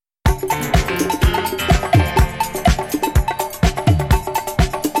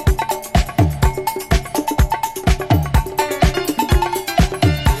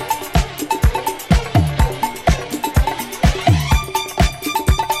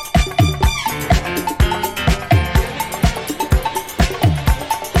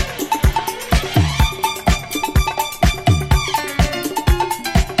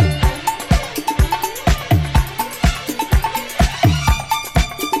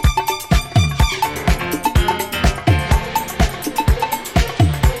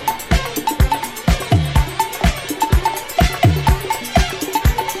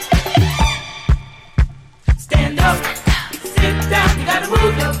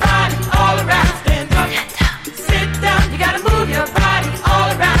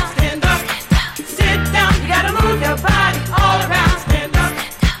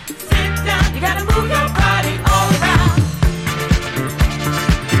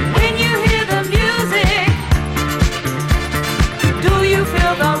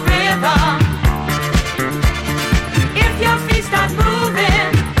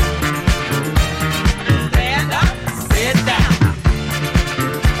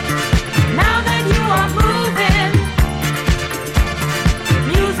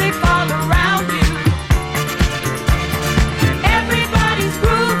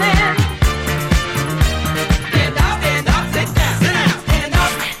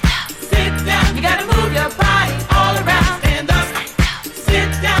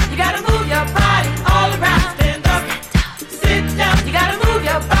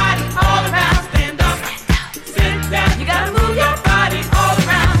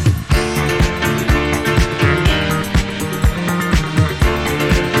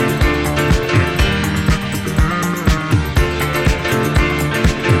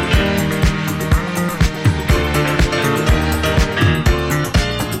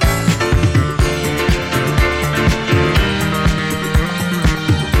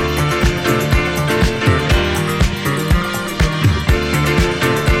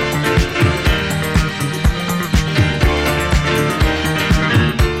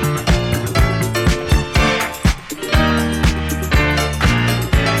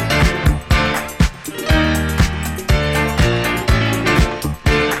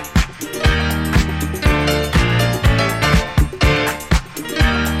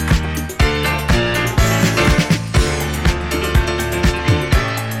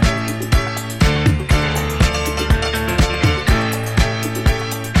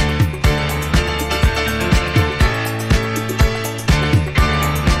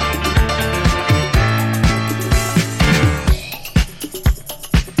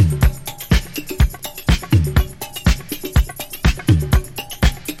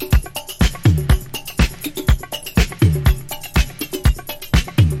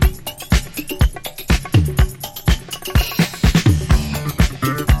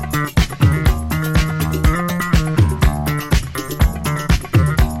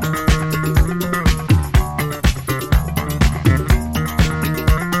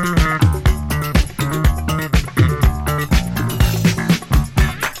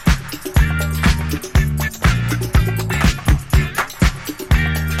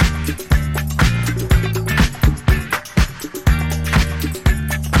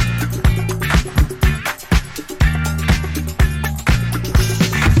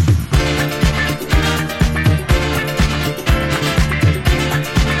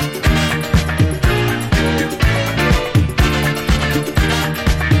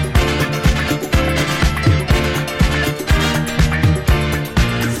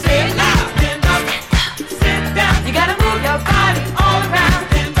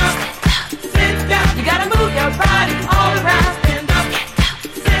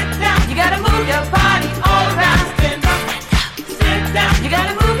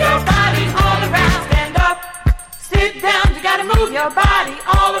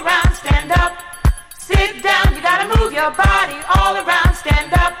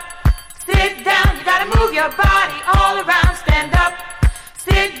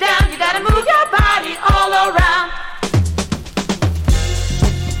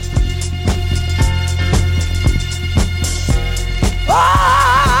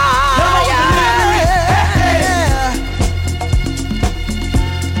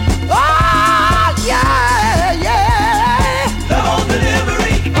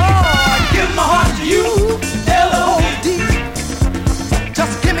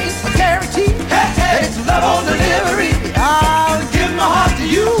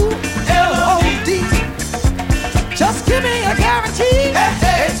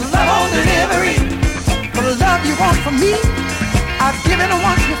from me. I've given it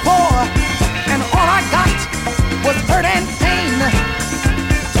once before.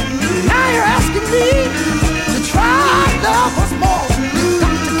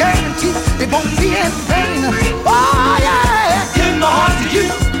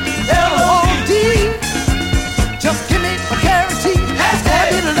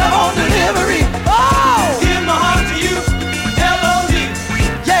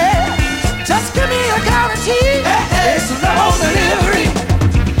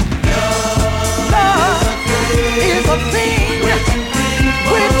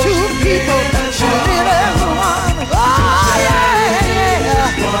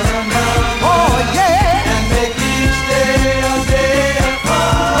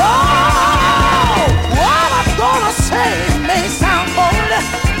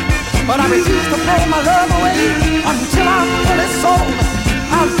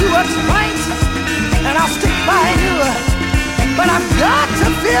 what's right, and I'll stick by you. But I've got to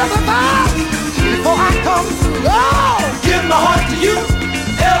feel the vibe before I come through. Oh, give my heart to you,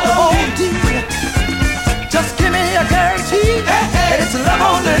 L-O-D. Just give me a guarantee that it's love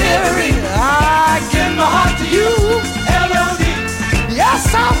on delivery. I give my heart to you, L-O-D.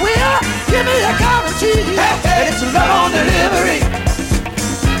 Yes, I will. Give me a guarantee that it's love on delivery.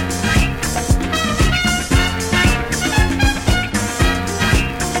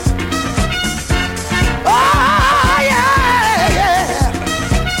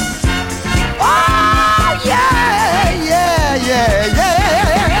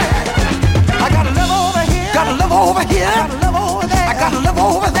 Over here, I gotta live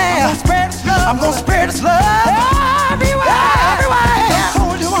over there. I'm gonna spread this love everywhere. I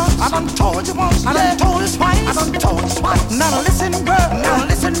done told you once, I done told you twice, I done told you twice. Now listen,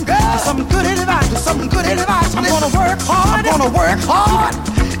 girl, some good advice, I'm gonna work hard,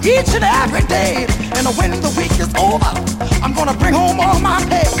 each and every day. And when the week is over, I'm gonna bring home all my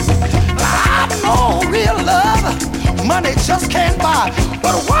pay. I know real love, money just can't buy.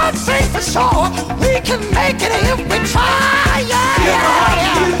 But one thing for sure, we can make it if we try.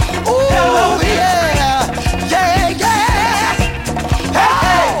 Yeah. Ooh, yeah.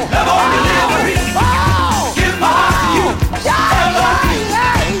 Hey, love on delivery. Oh, give my heart to you. Yeah.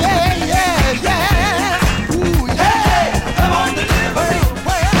 Ooh, yeah. Hey, love on delivery.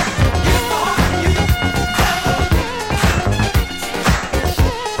 Give my heart to you.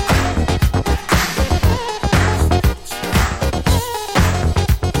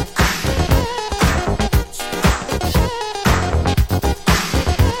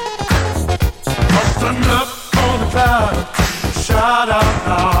 Shout out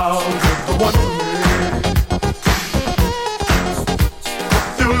now, you're the one for me.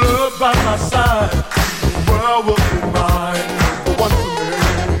 With your love by my side, the world will be mine. You're the one for me.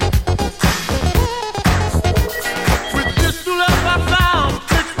 With this new love I found,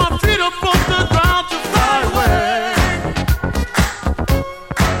 takes my feet up off the ground to fly away.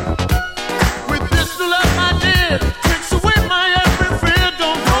 With this new love I did, takes away my every fear,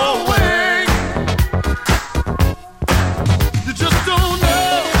 don't go away. You just don't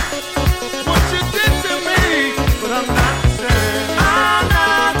know what you did to me, but I'm not the same. I'm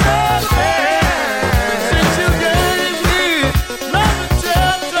not the same. Since you gave me love and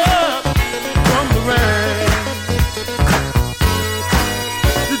shelter from the rain,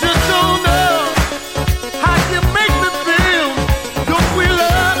 you just don't know how you make me feel. Your sweet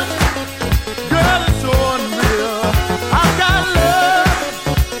love, girl, it's so unreal. I've got love,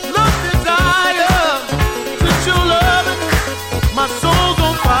 desire, since you love it. My soul's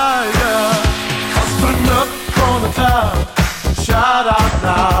on fire. I'll stand up on the cloud. Shout out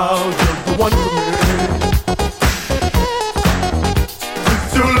now, you're the one for me.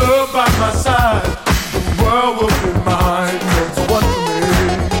 With your love by my side, the world will be mine. You're the one for me.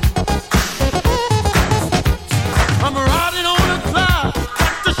 I'm riding on a cloud,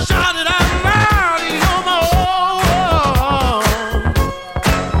 got to shout it out loud. You're my own.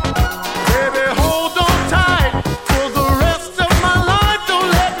 Baby, hold on tight for the rest of my life. Don't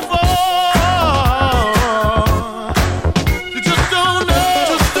let me fall. You just don't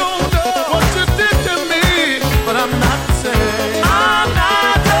know what you did to me, but I'm not the same. I'm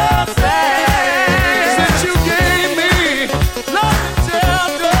not the same. Since you gave me love and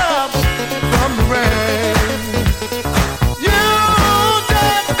shelter from the rain, you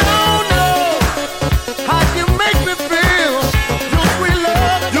just don't know how you make me feel. Your sweet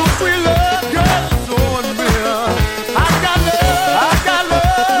love, girl, is so unreal. I got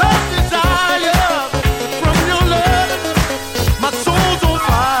love, desire from your love. My soul's on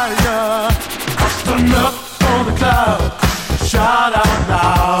fire. I stand up on the cloud. Shout out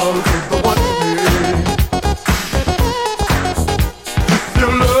now, you're the one for me. With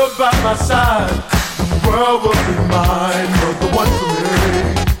your love by my side, the world will be mine. You're the one for me.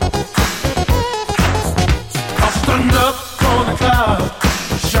 I'll stand up on the cloud.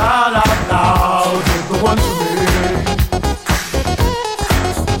 Shout out now, you're the one for me.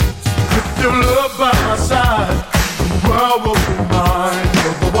 With your love by my side, the world will be mine.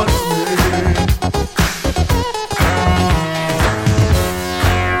 You're the one for me.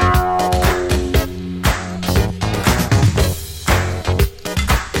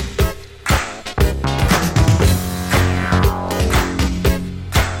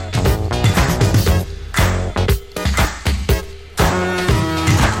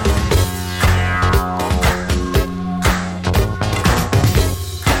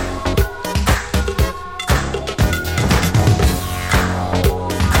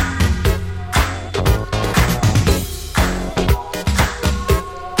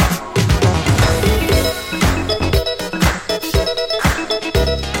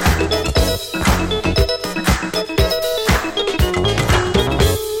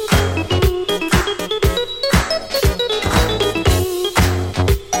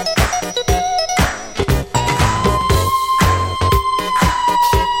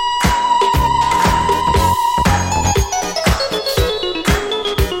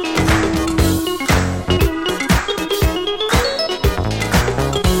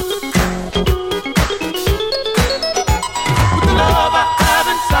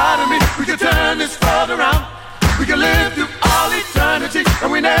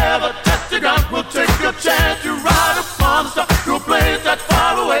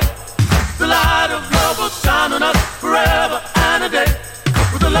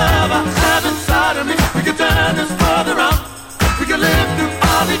 love I have inside of me, we can turn this world around. We can live through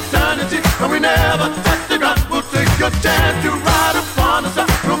all eternity, and we never touch the ground. We'll take a chance to ride upon the sun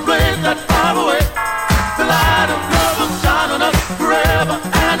from a place that far away. The light of love will shine on us forever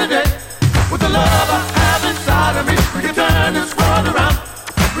and a day. With the love I have inside of me, we can turn this world around.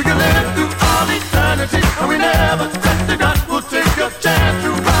 We can live through all eternity, and we never touch the ground. We'll take a chance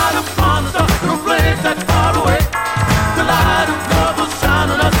to ride upon the sun from a place that far away. The light of love will shine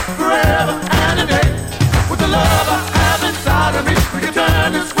on us forever and a day. With the love I have inside of me, we can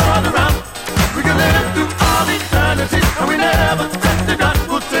turn this world around. We can live through all eternity, and we never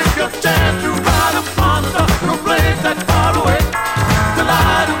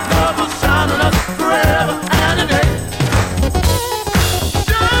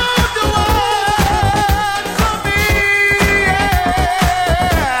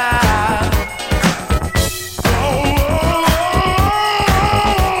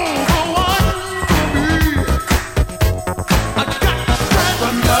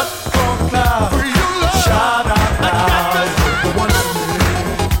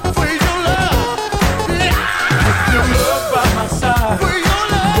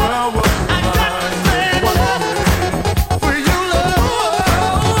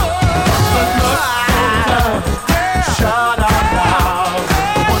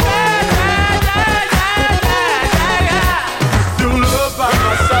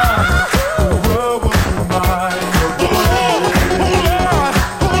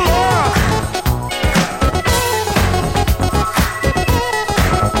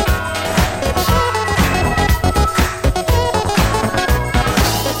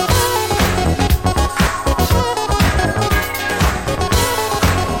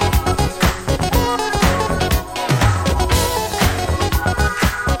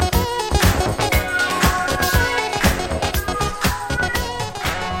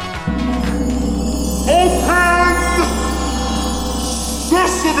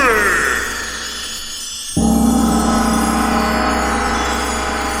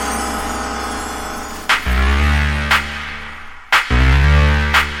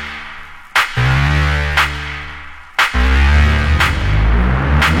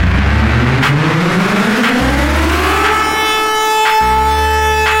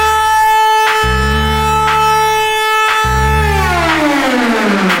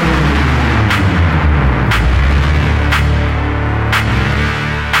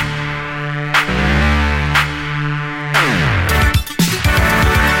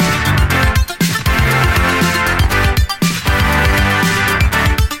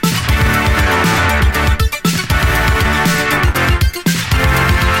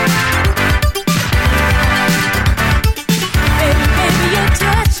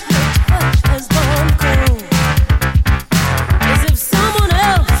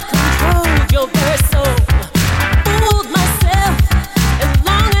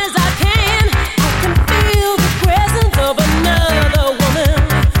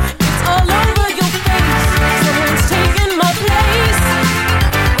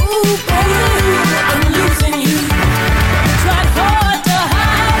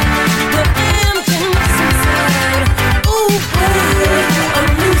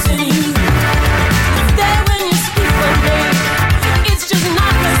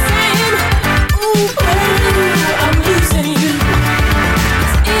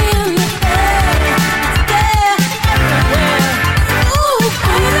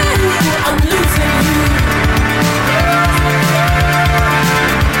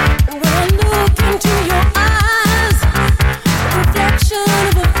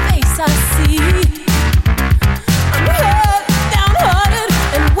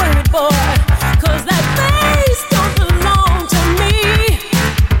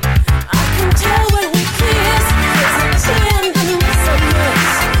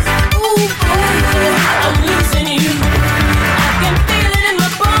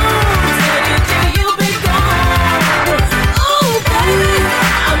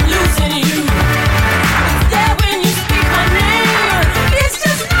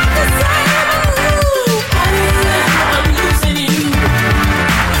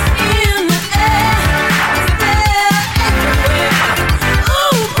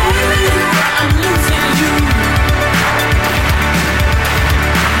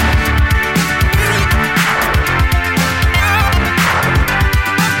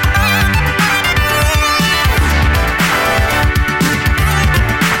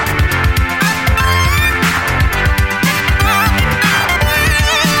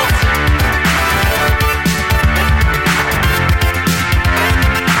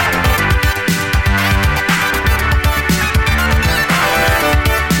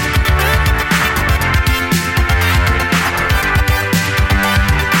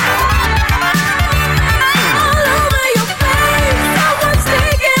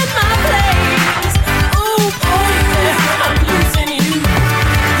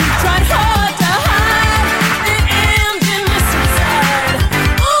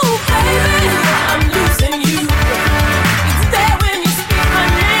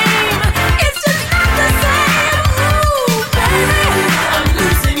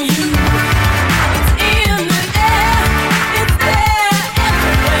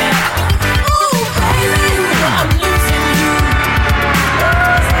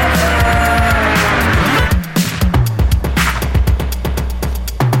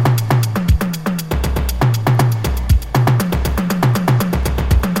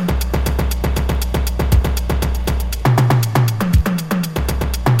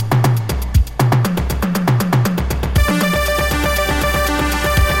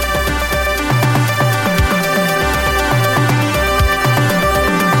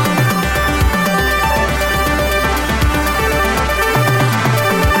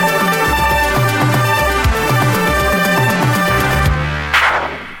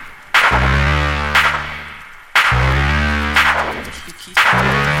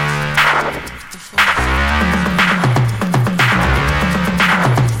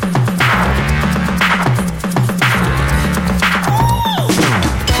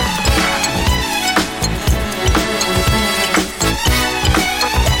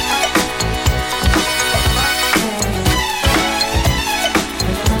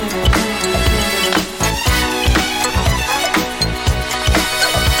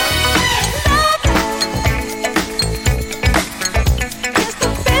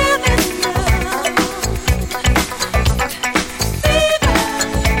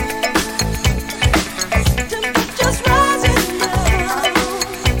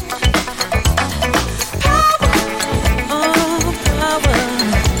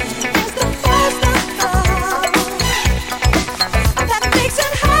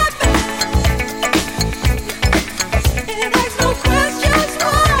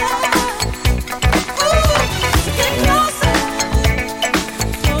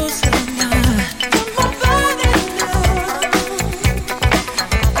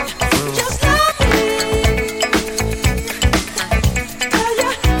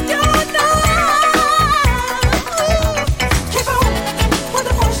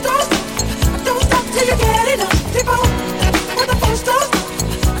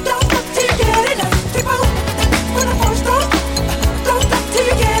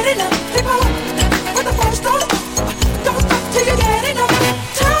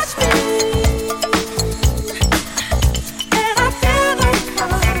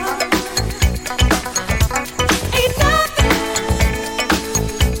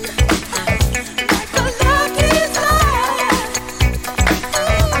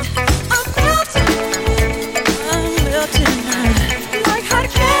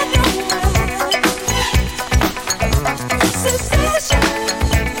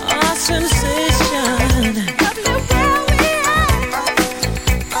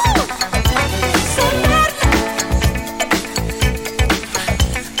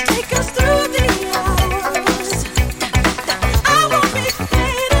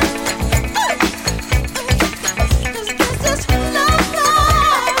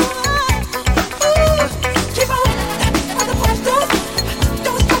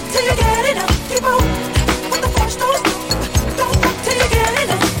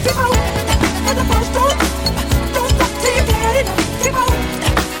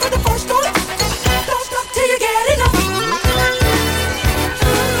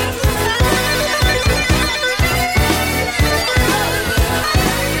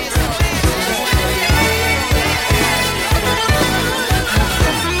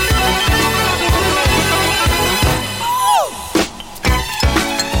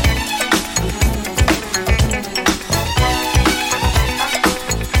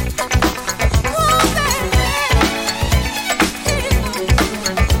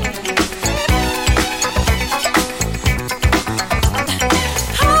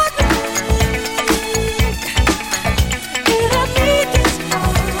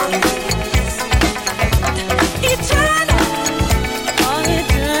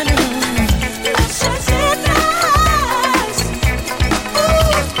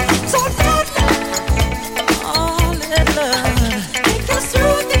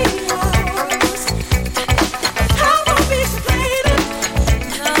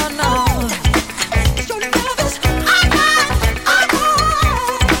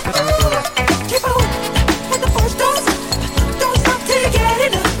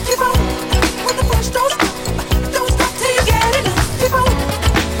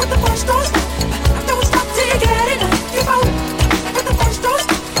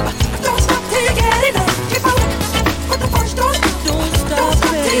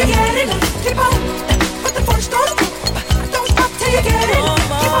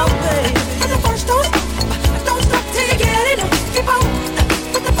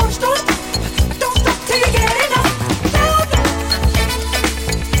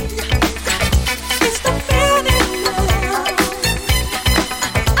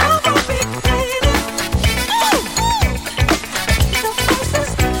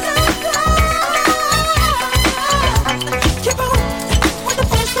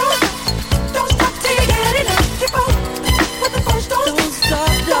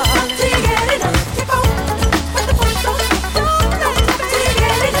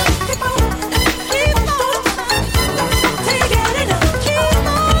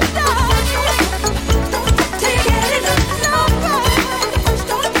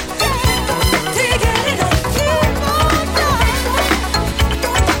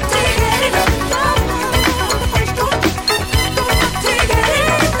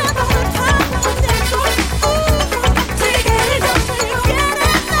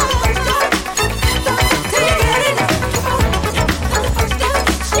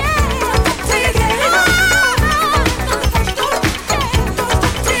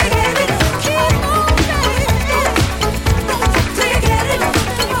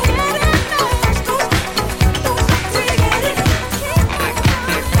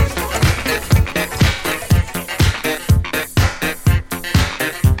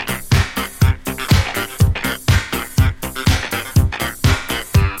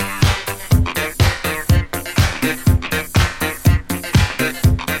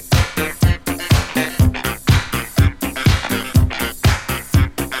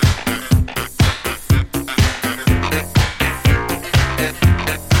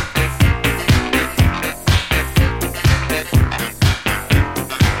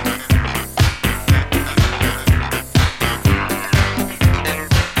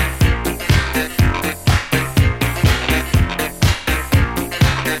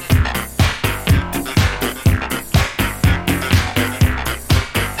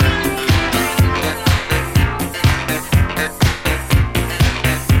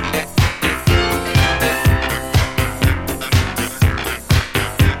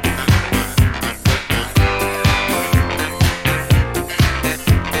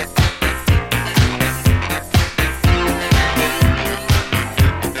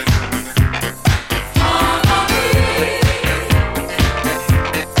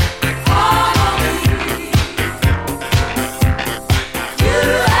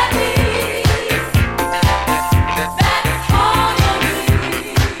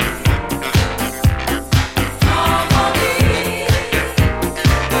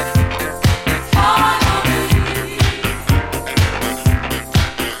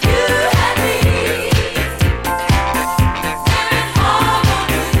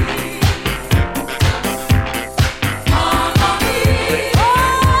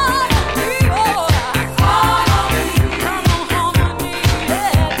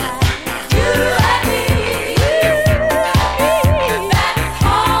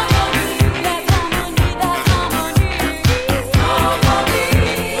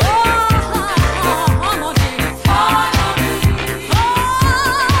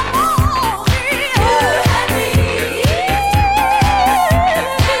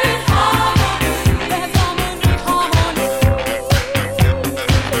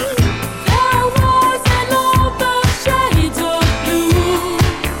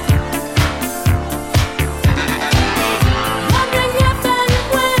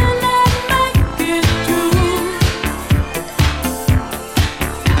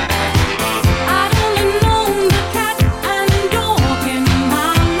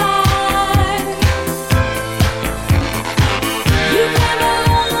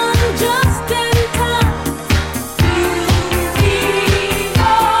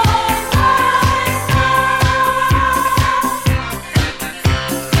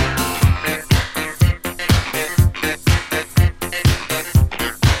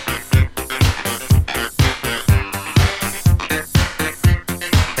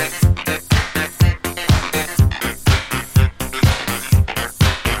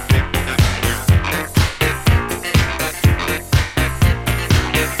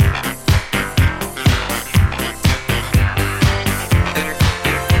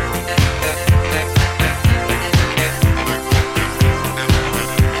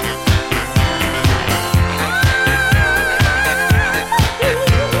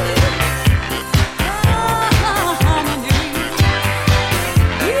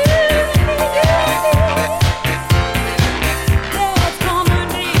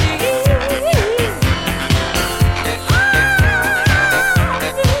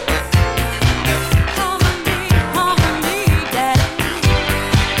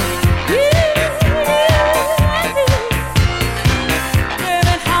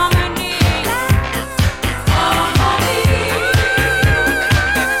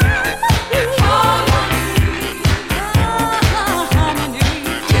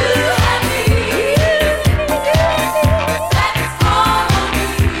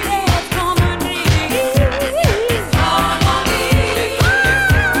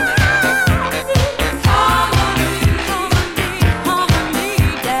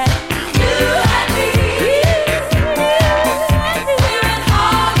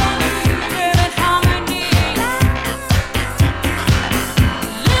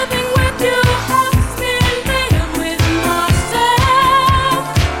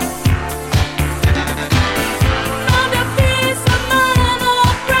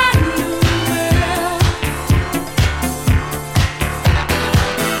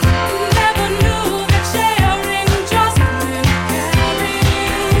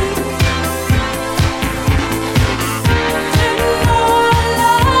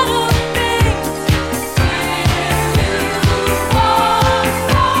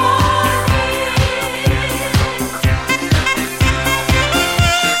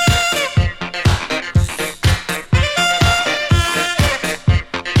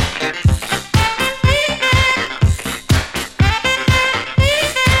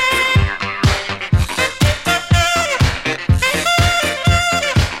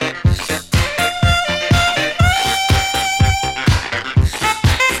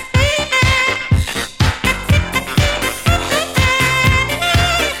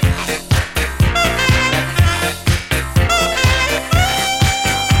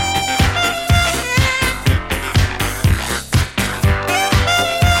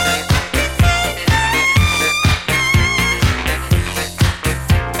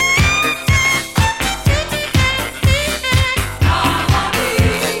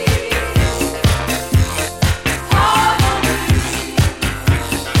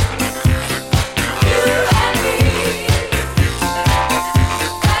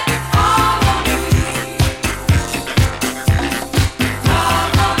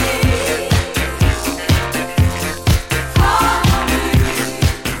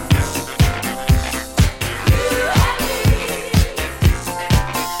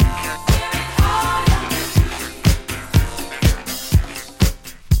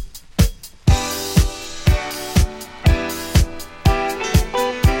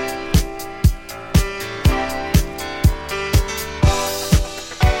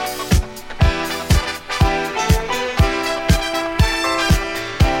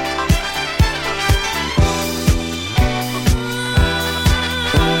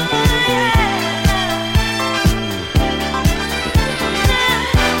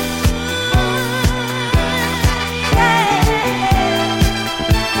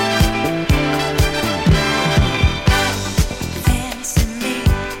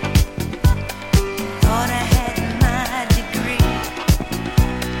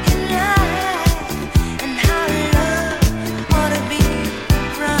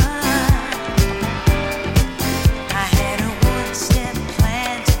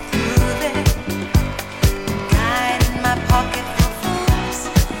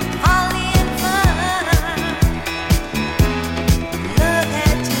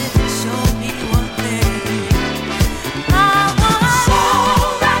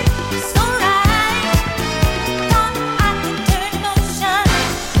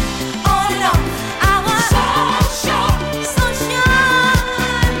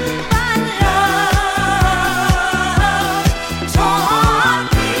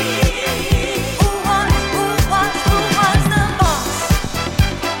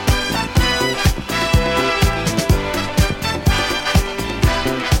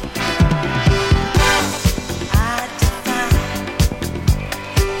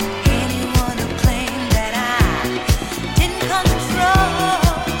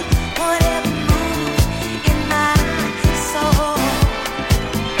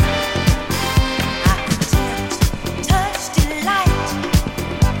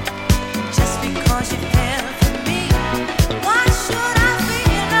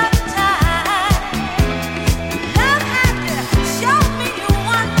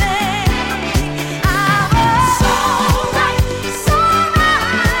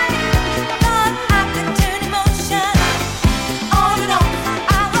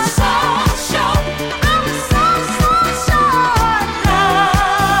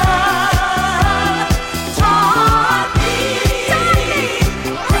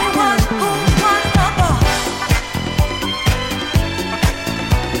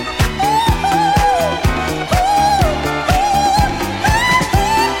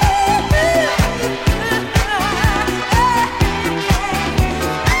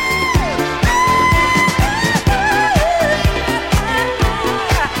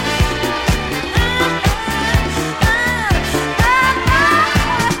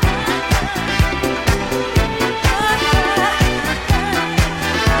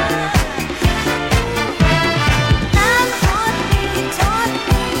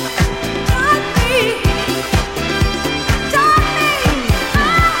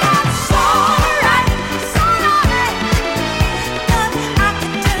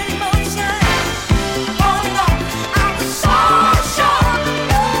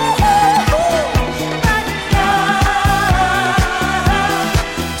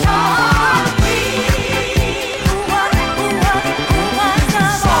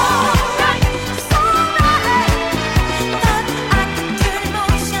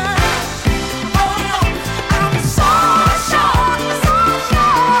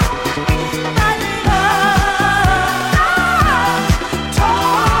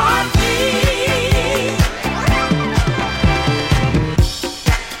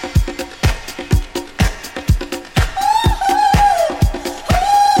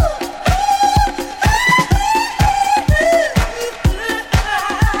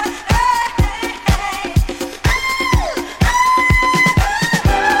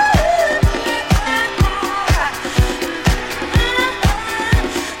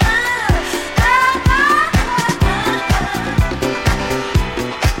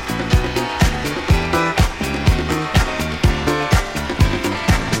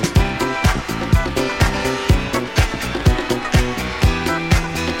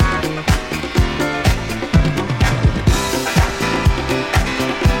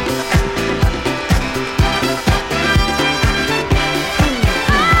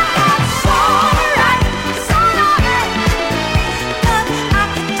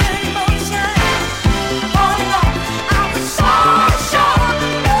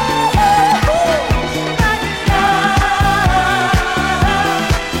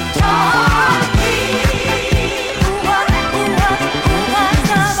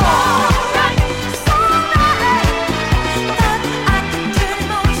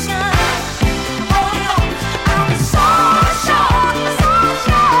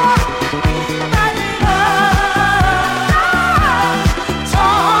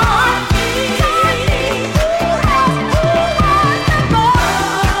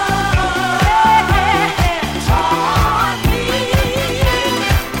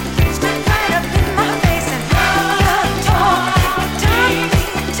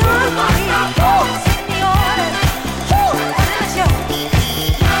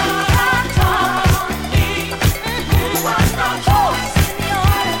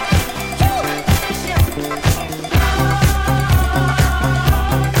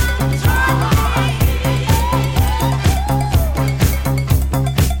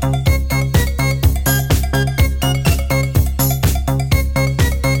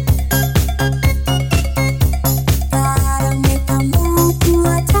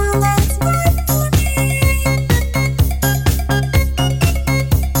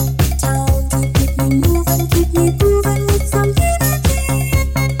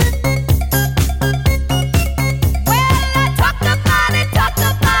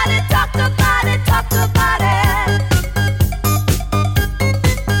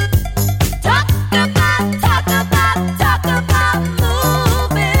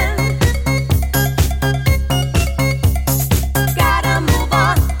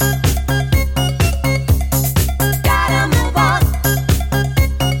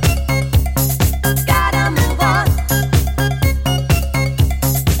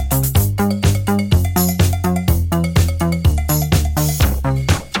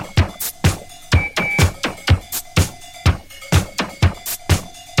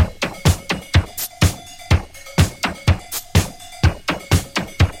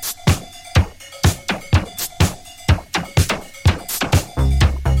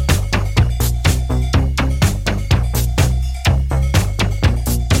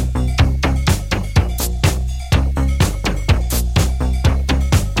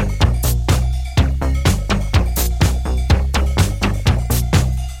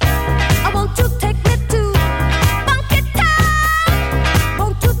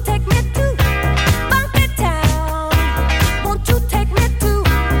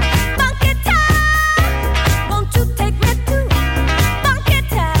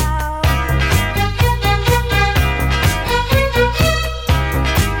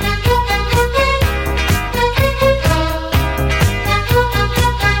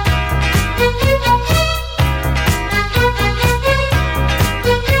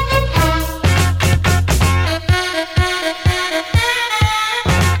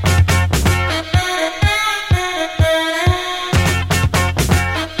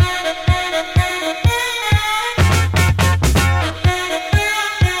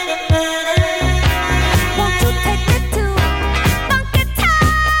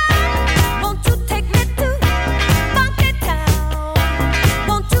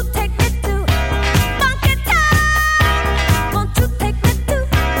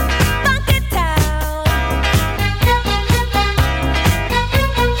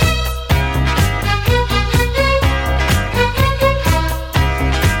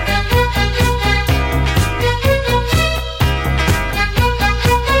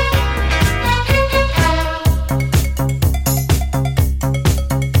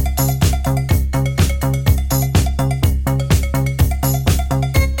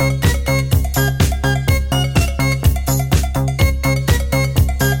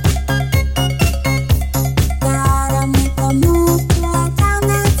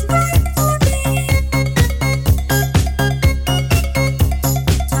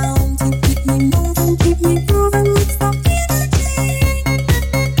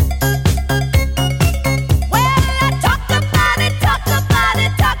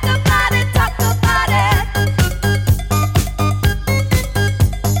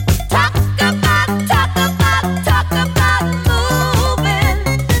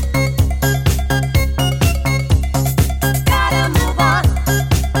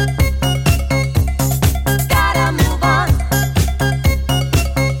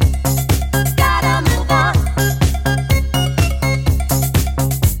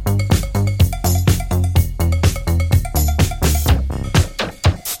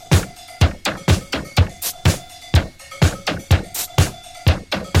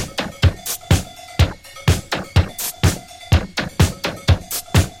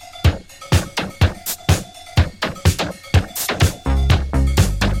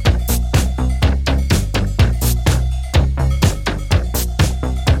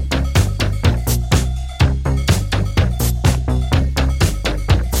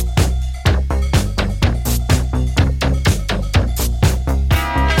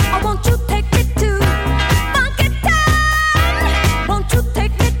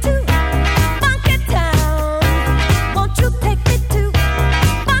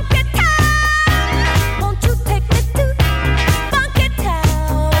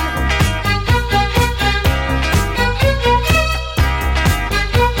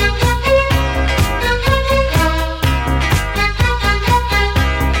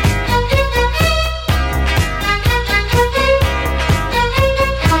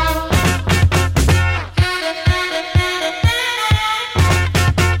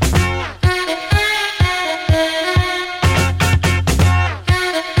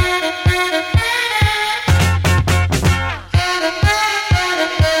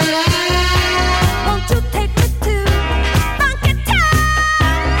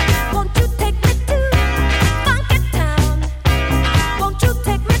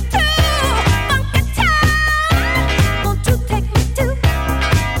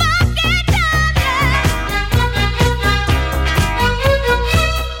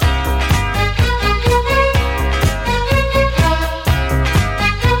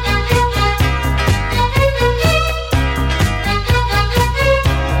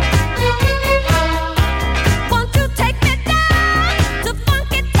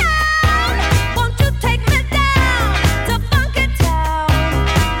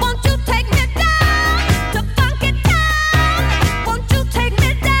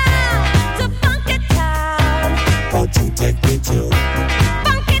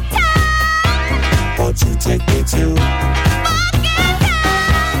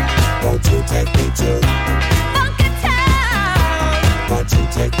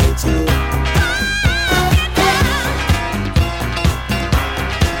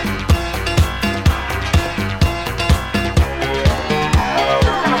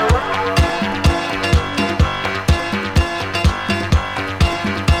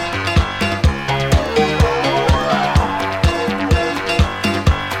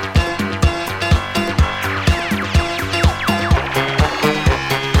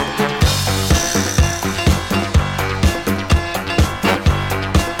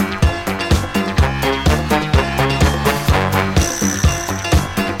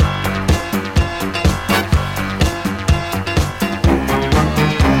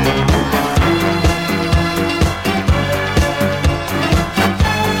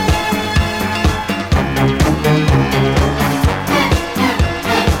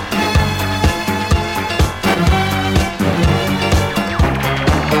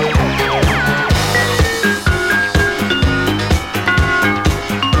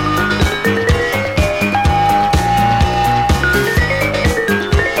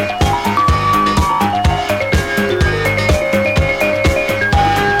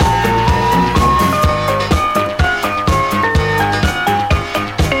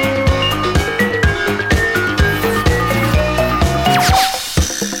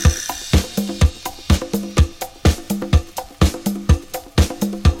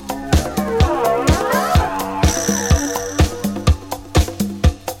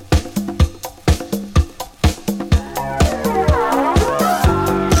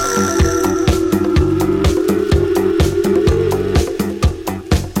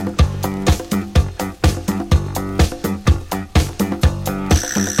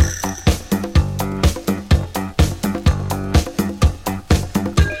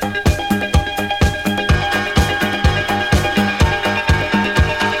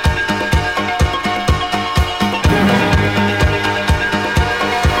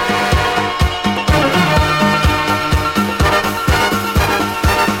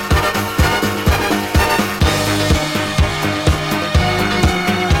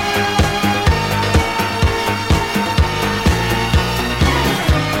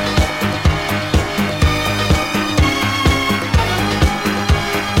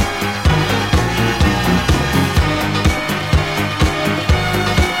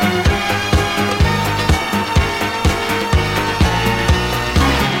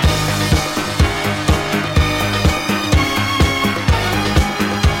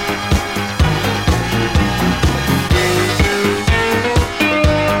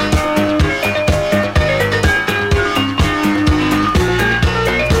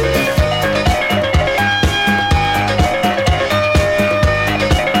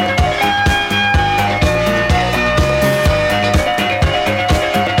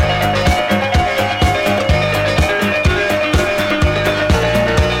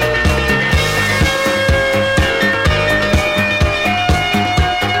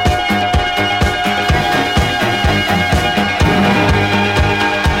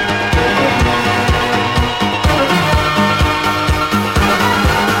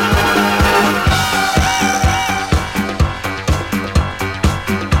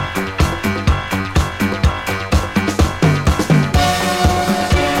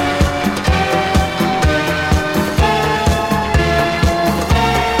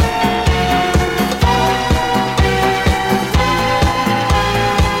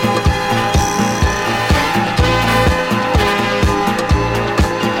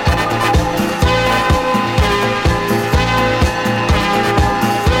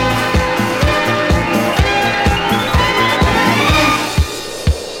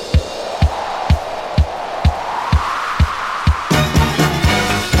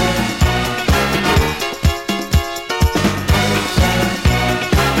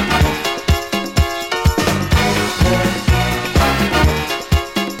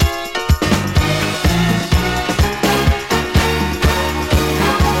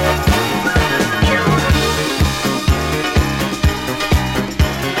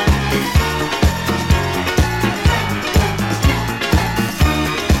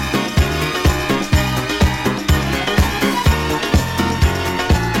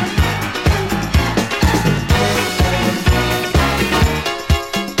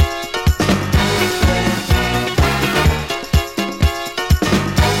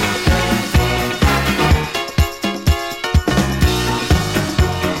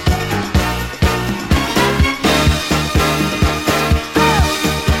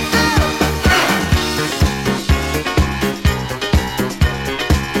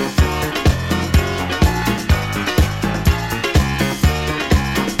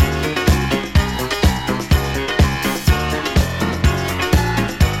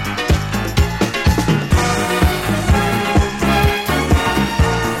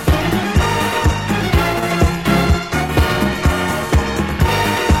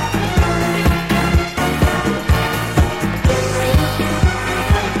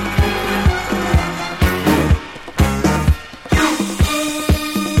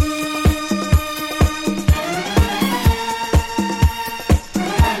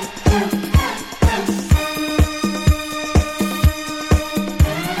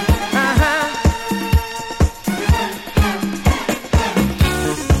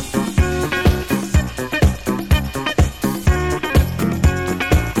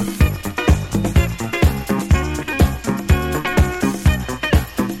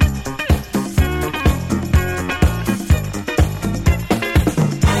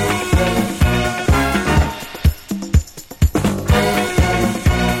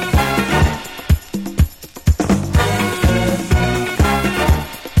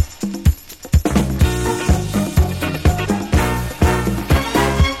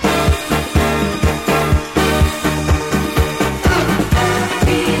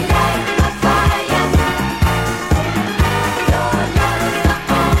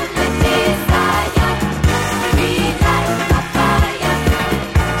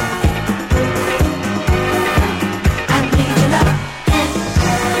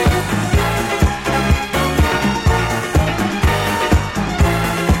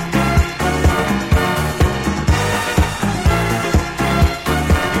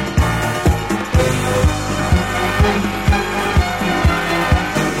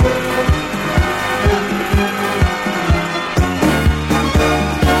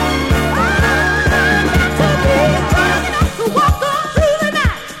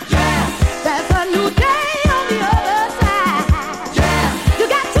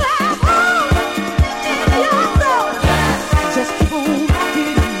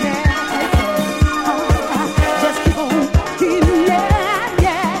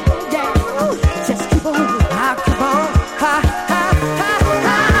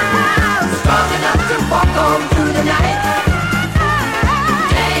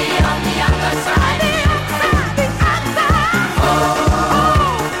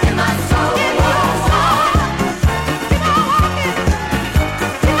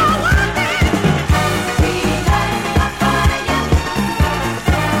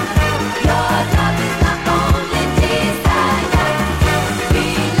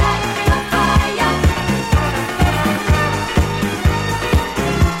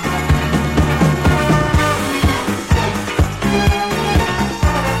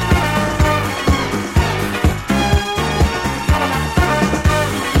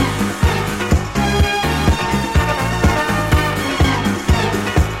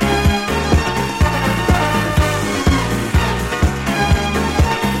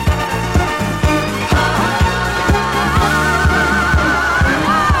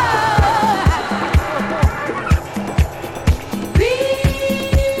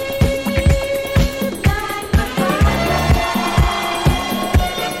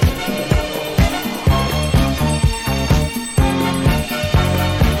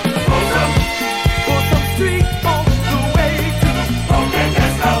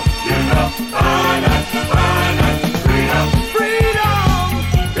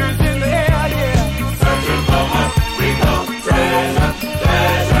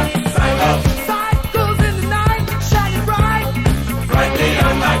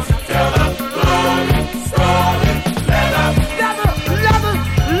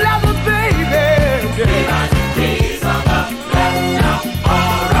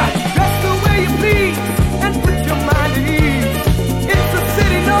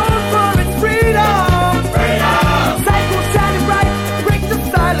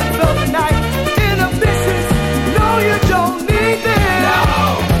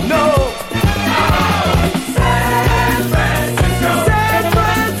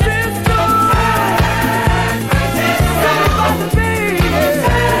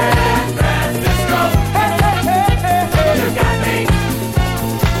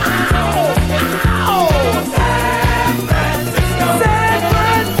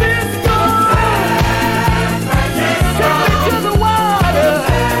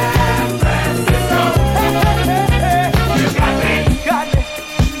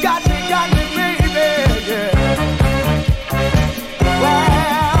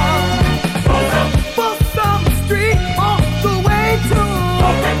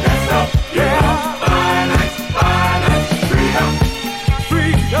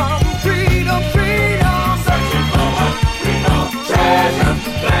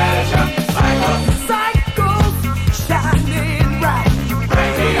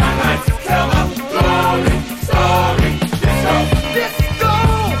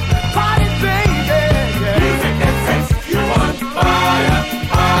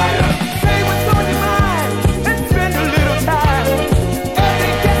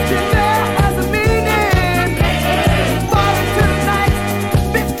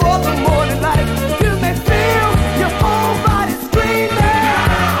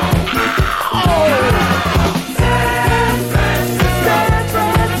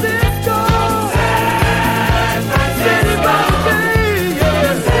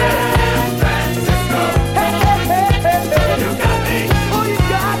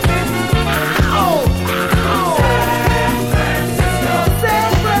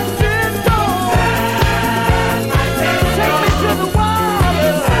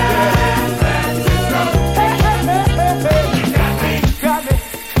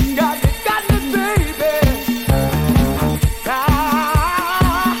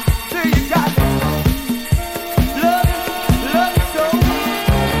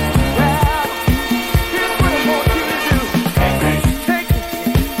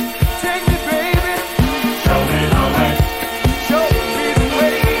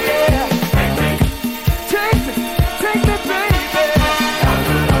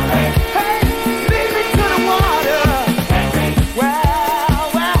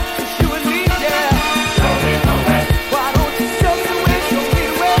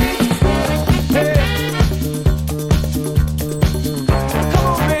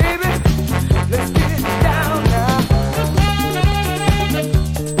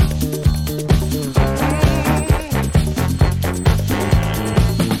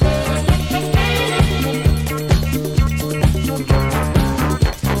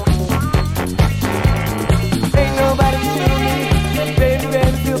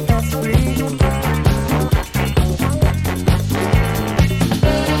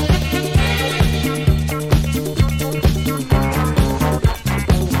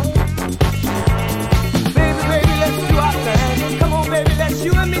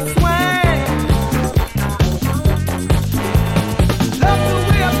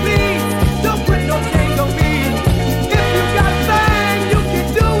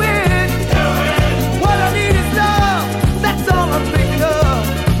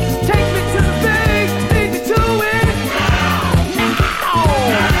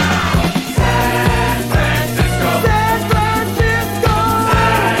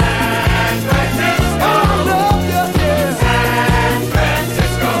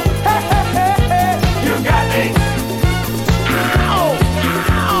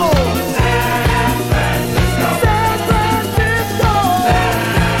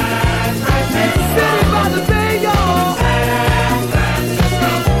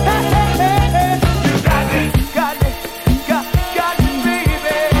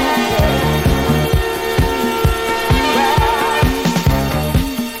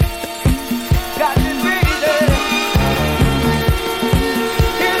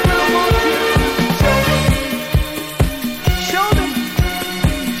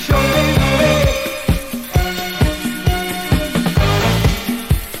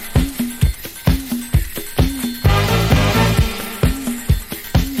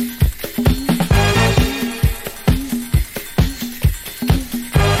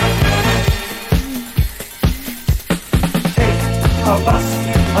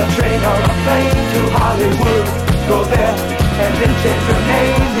a train or a plane to Hollywood. Go there and then change your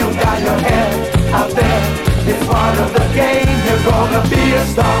name. You got your head out there. It's part of the game. You're gonna be a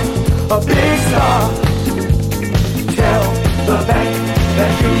star, a big star. Tell the bank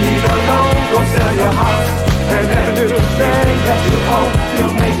that you need a loan. Go sell your house and every little thing that you own.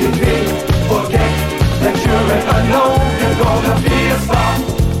 You'll make it big. Forget that you're an unknown. You're gonna be a star,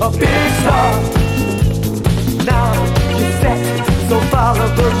 a big star. Now you're set, so follow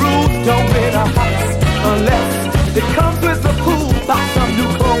the rules. Don't win a house unless it comes with a pool. Buy some new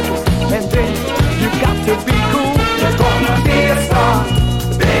clothes and then you got to be cool. You're gonna be a star,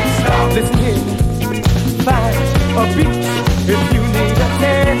 a big star. Listen here, find a beach. If you need a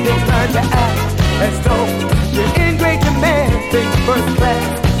tan, then learn to act as though you're in great demand. Think first class,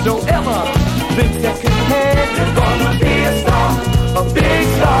 don't ever think second hand. You're gonna be a star, a big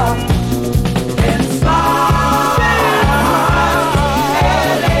star. And smile,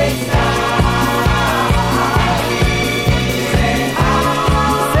 LA style.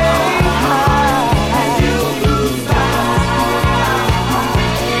 Say hi, and you'll lose style.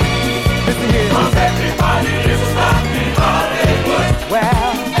 Listen here. 'Cause everybody is a star in Hollywood.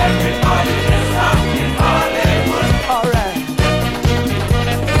 Well, everybody is a star in Hollywood. All right.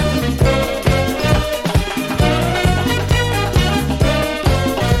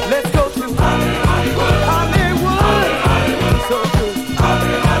 Let's go to Hollywood. Hollywood. So good.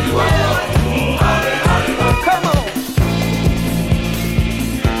 Hollywood. Come on.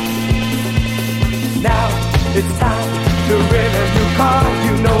 Now it's time to rent a new car.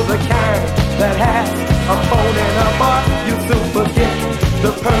 You know the kind that has a phone and a bar. You soon forget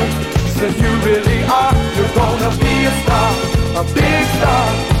the person you really are. You're gonna be a star, a big star.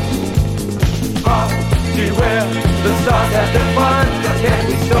 Where the stars have their fun. The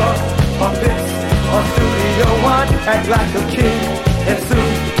candy store on this on Studio One. Act like a king and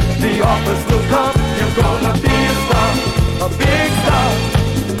soon the offers will come. You're gonna be a star, a big star.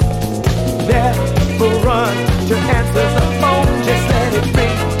 Never run to answer the phone. Just let it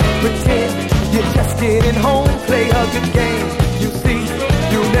ring. Pretend you're just getting home. Play a good game. You see,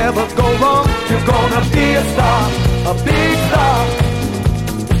 you'll never go wrong. You're gonna be a star, a big star.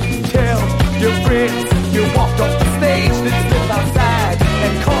 Tell your friends you walked off the stage, then slip outside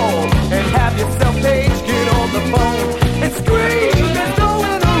and call and have yourself page. Get on the phone and scream and go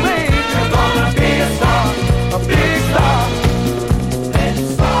in a rage. You're gonna be a star, a big star. And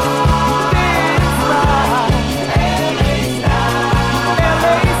star, big star, LA star,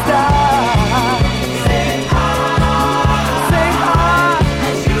 LA star. Say hi,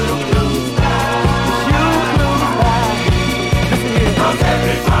 and you lose back, you lose back. Listen here. 'Cause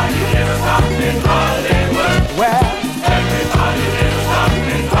everybody is a star in Hollywood.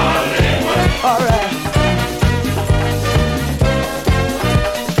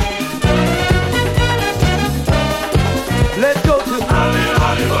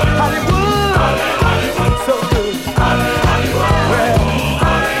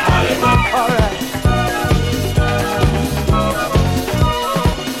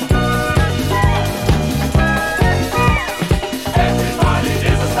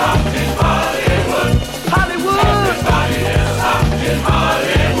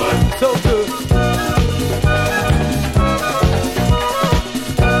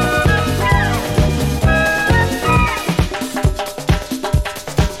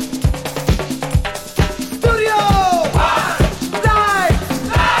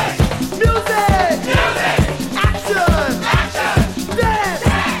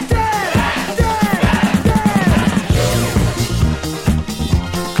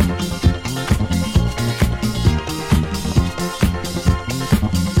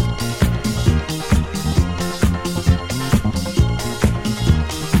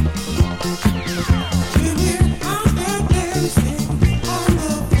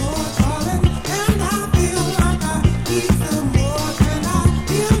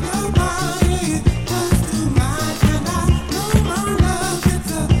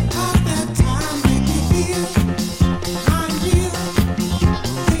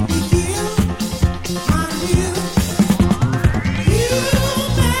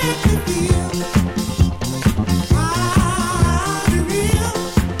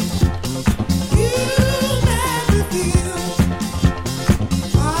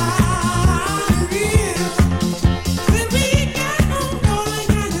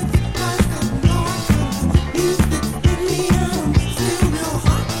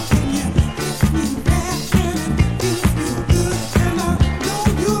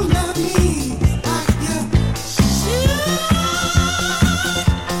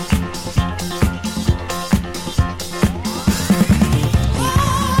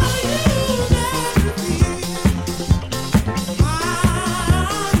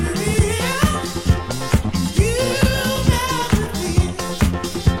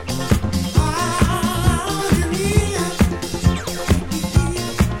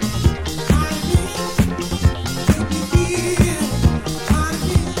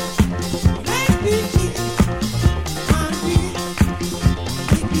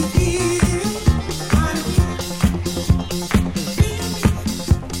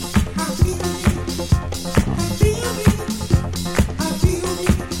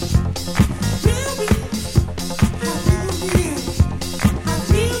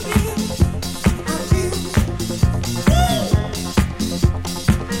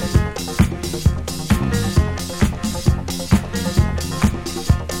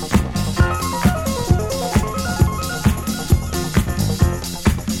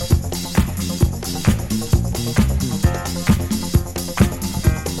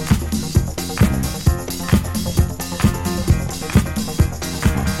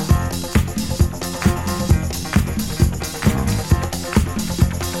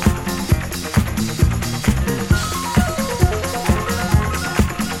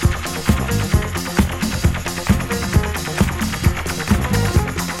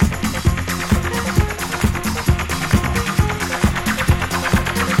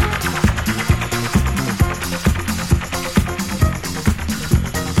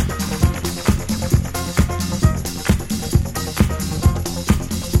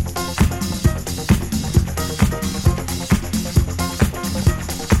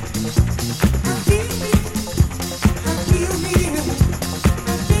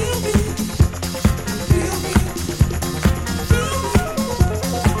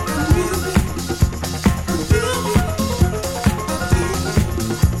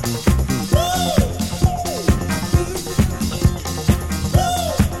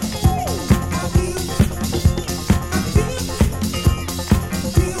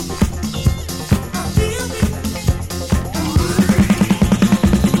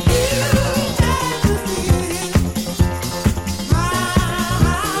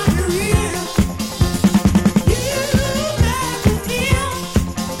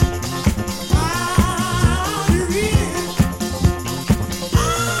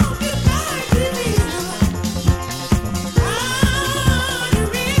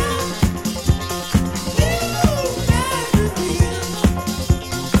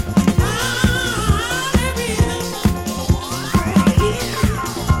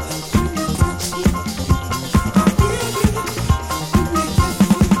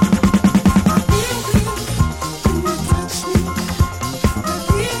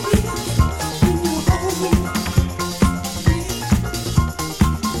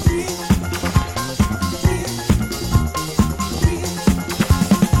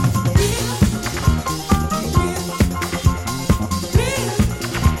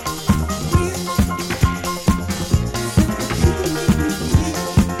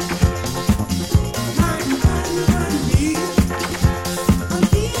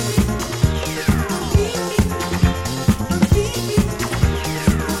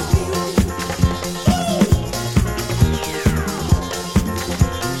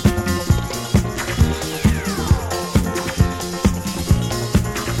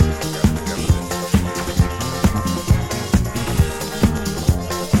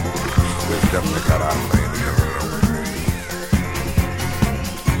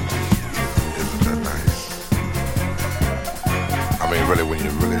 when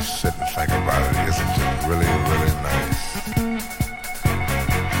you really sit and think about it, isn't it really, really nice?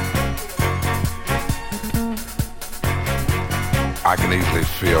 I can easily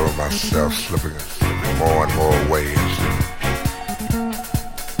feel myself slipping more and more ways in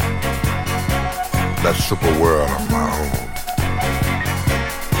that super world of my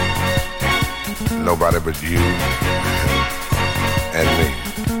own. Nobody but you and me.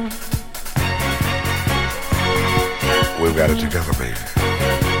 We've got it together, baby.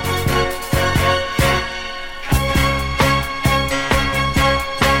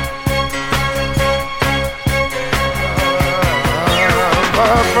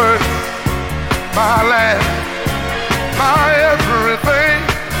 My first, my last, my everything,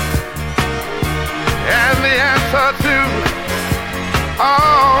 and the answer to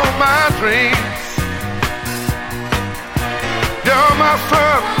all my dreams. You're my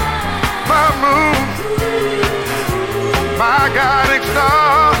sun, my moon, my guiding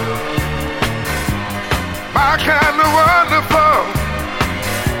star, my kind of wonderful.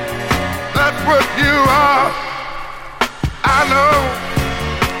 That's what you are. I know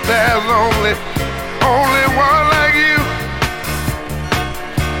there's only one like you.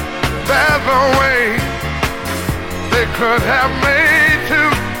 There's no way they could have made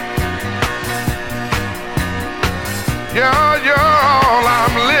two. You're all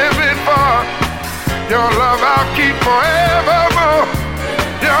I'm living for. Your love I'll keep forevermore.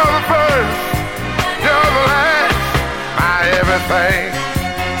 You're the first, you're the last, my everything.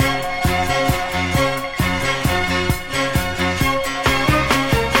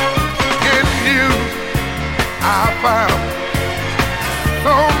 In you I found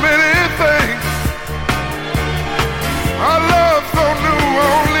so many things. A love so new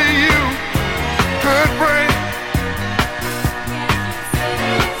only you could bring.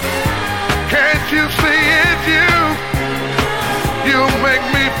 Can't you see it's you? You make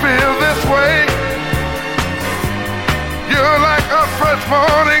me feel this way. You're like a fresh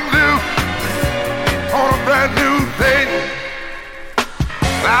morning dew on a brand new day.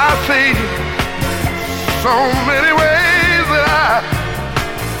 I see so many ways that I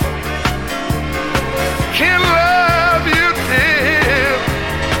can love you till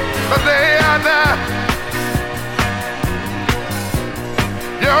the day I die.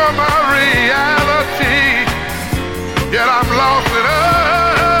 You're my reality, yet I'm lost in a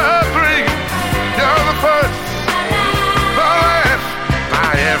dream. You're the first, the last,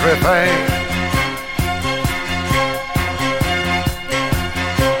 my everything.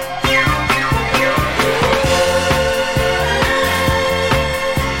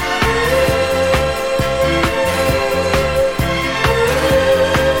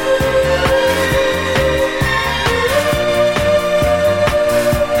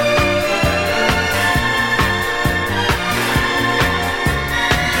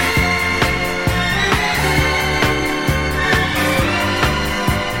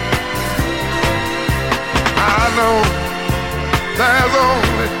 There's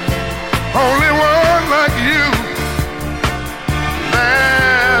only one like you.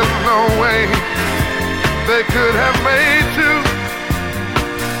 There's no way they could have made two.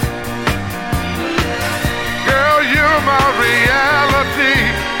 Girl, you're my reality,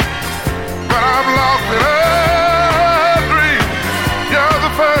 but I'm lost in a dream. You're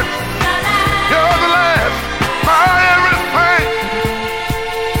the first, you're the last, my everything.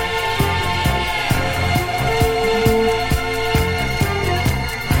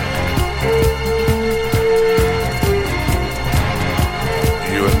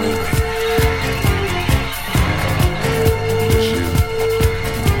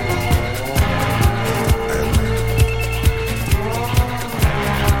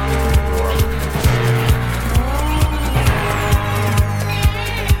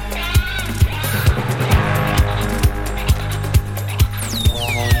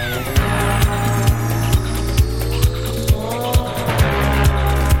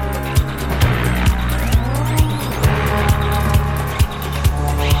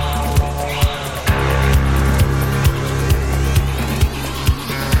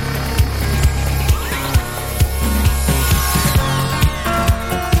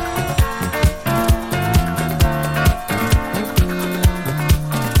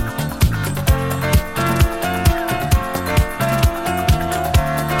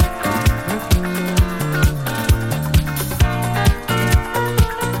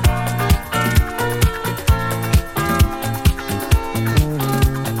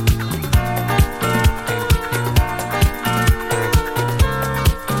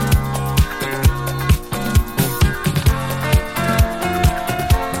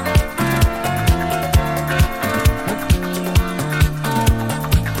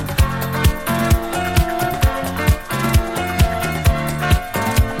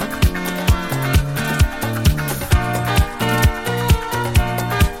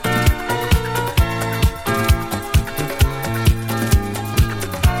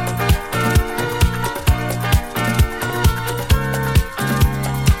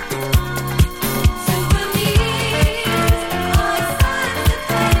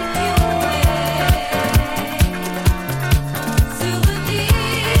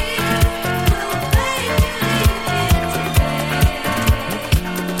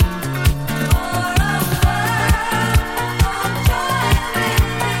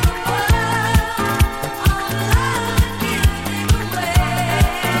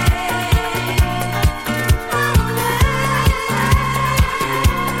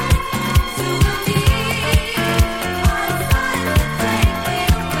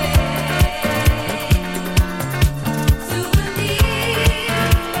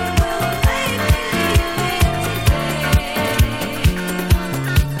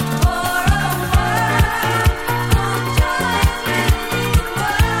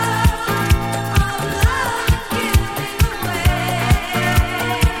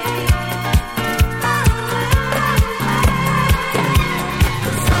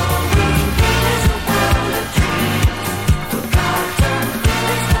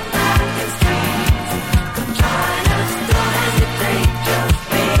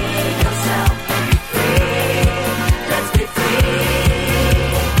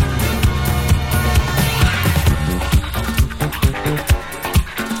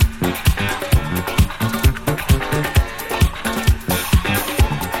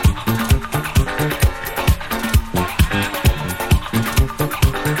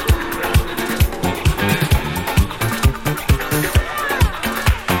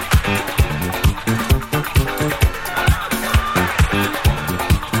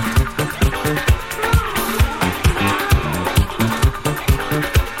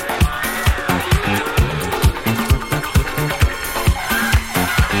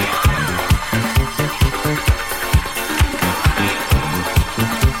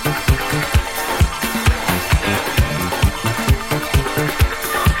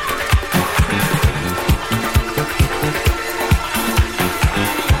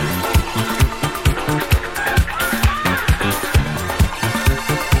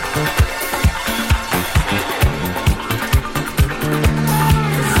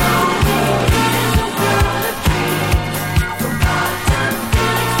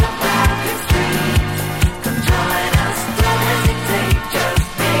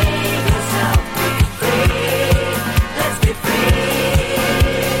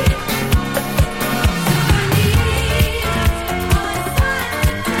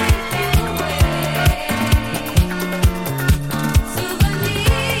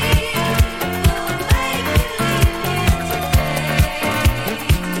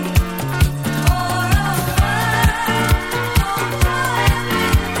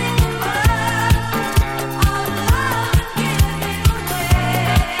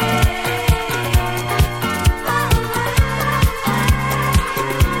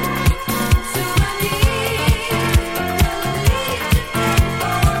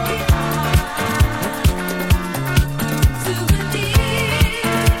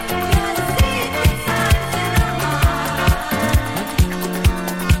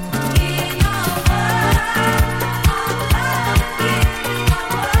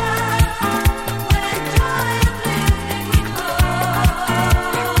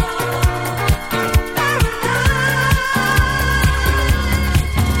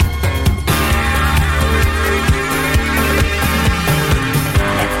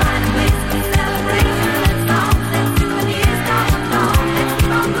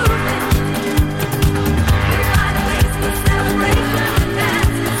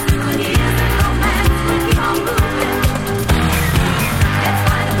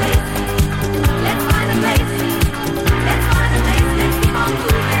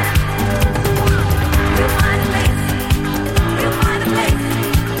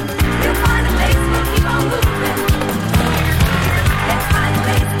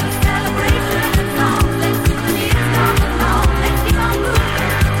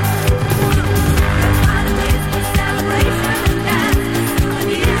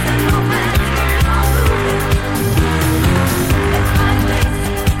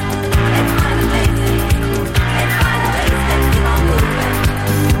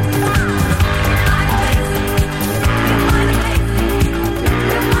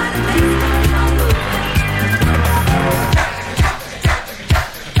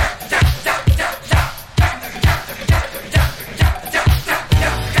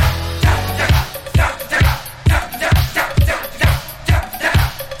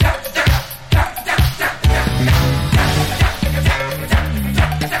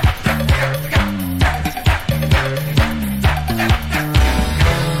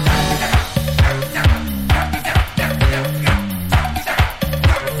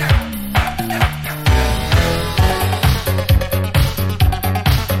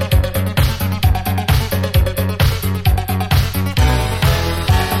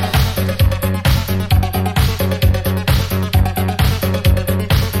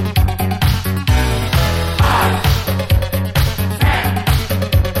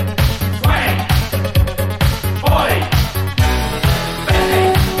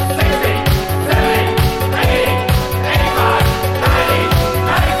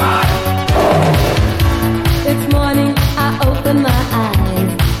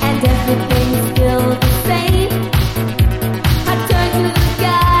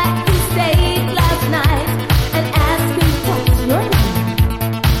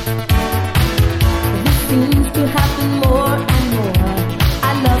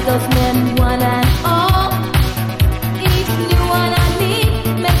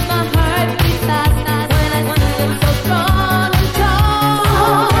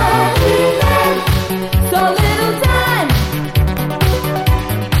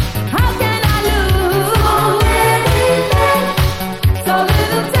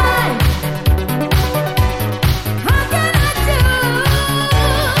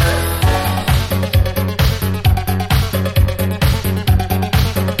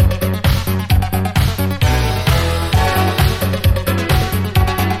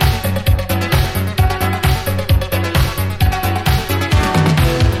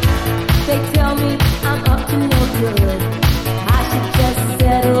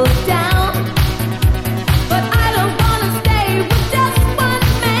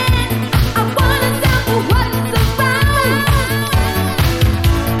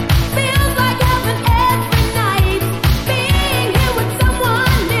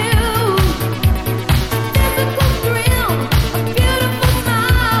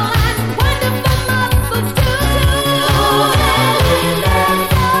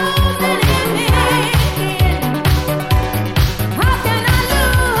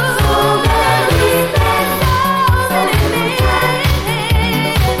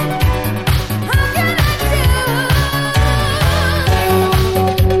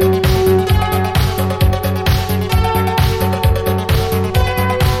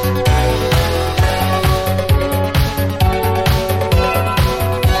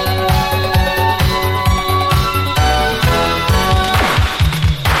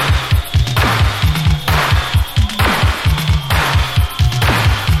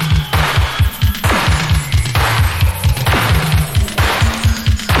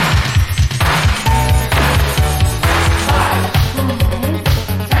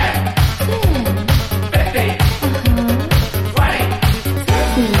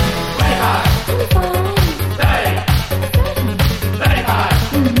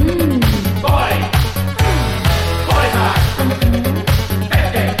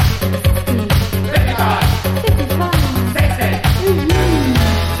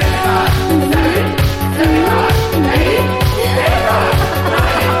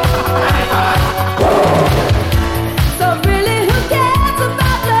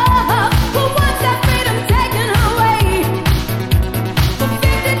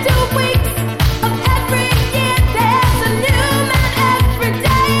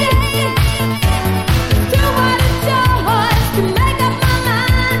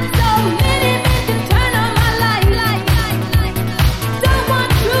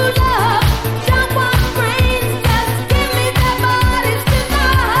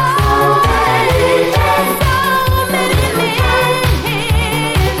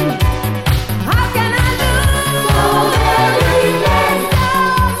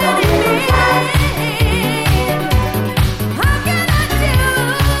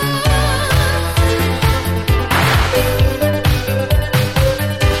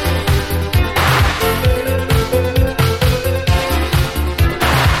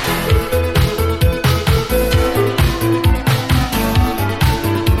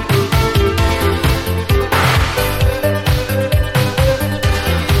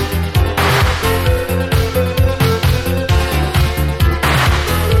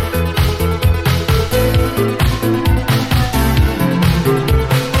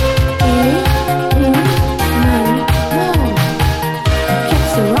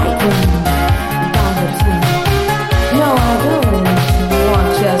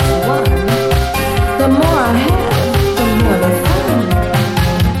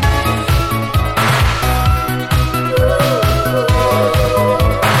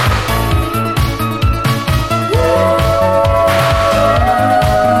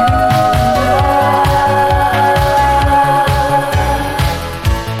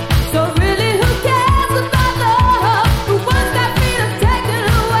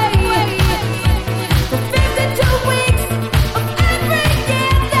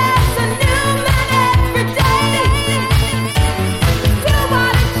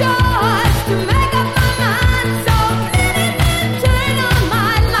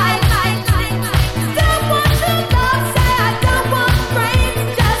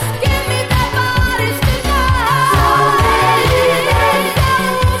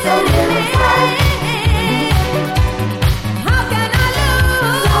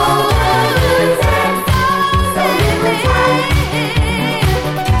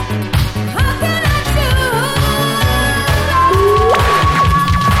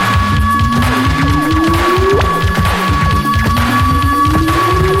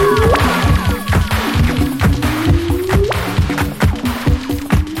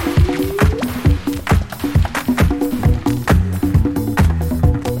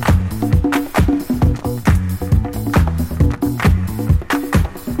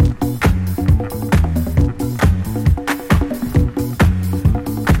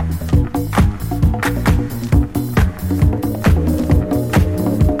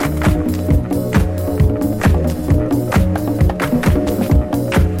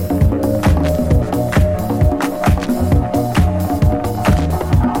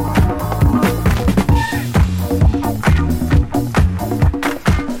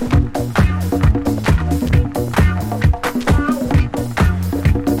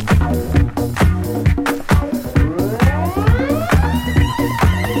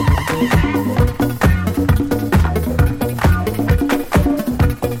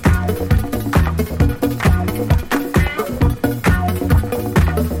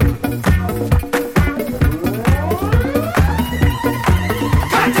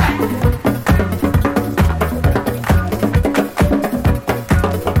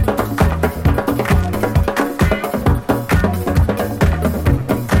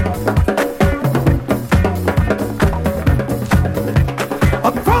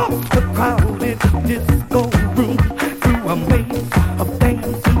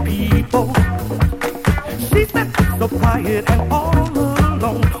 quiet and all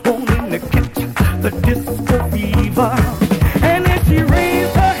alone, wanting to catch the disco fever. And then she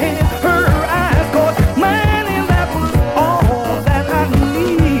raised her head, her eyes caught mine, and that was all that I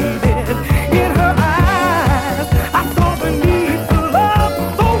needed. In her eyes, I saw the need for love,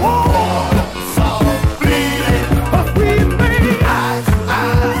 so warm, so bleeding, a sweet thing. Eye to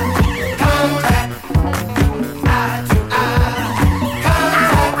eye contact, eye to eye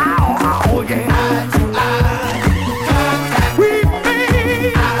contact, oh yeah. Eye to eye contact, we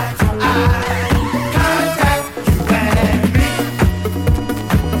made eye to eye contact, you and me.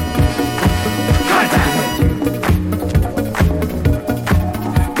 Contact.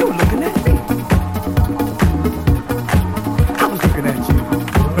 You were looking at me. I was looking at you.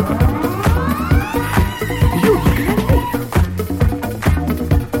 You were looking at me.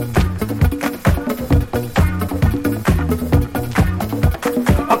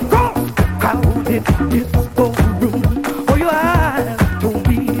 Across crowded disco room, oh, your eyes told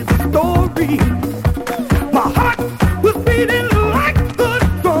me the story. My heart was beating like a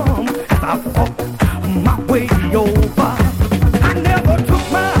drum as I fought my way over. I never took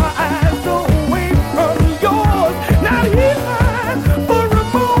my eyes away from yours. Not even for a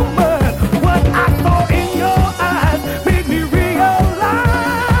moment. What I saw in your eyes made me realize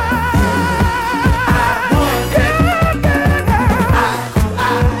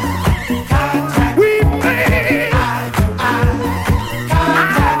we made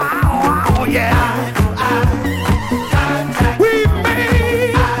oh yeah. We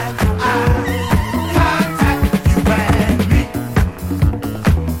made contact, you and me.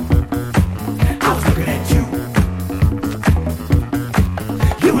 I was looking at you.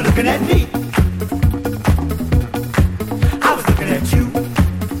 You were looking at me. I was looking at you.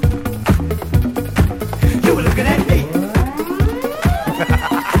 You were looking at me.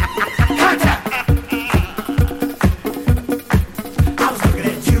 Contact. I was looking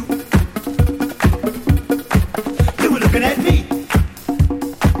at you. You were looking at me.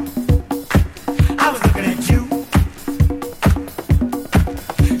 I was looking at you.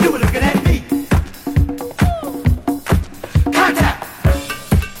 You were looking at me. Contact.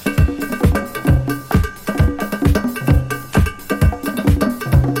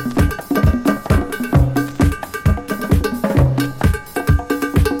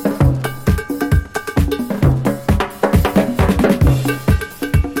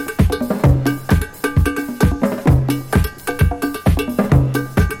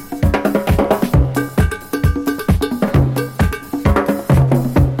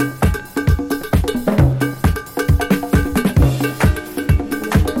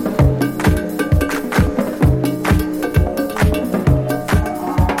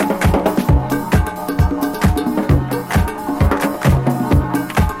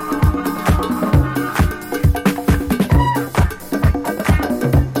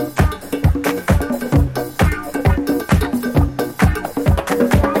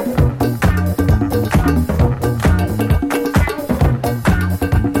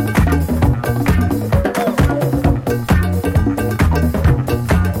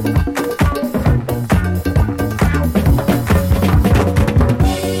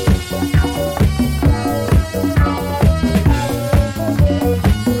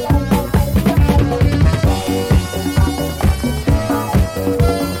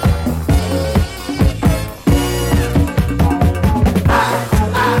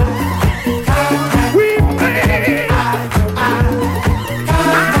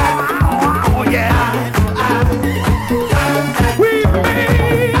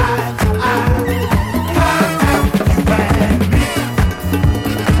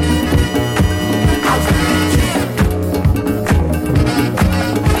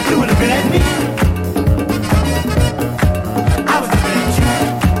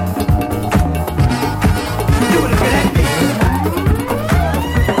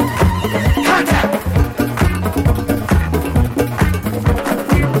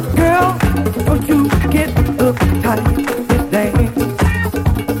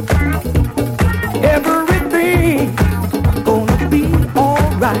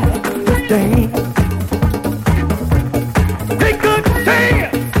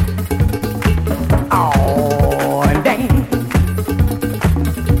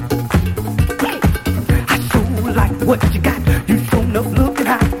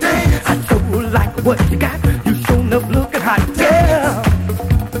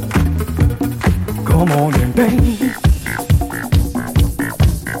 Come on and dance.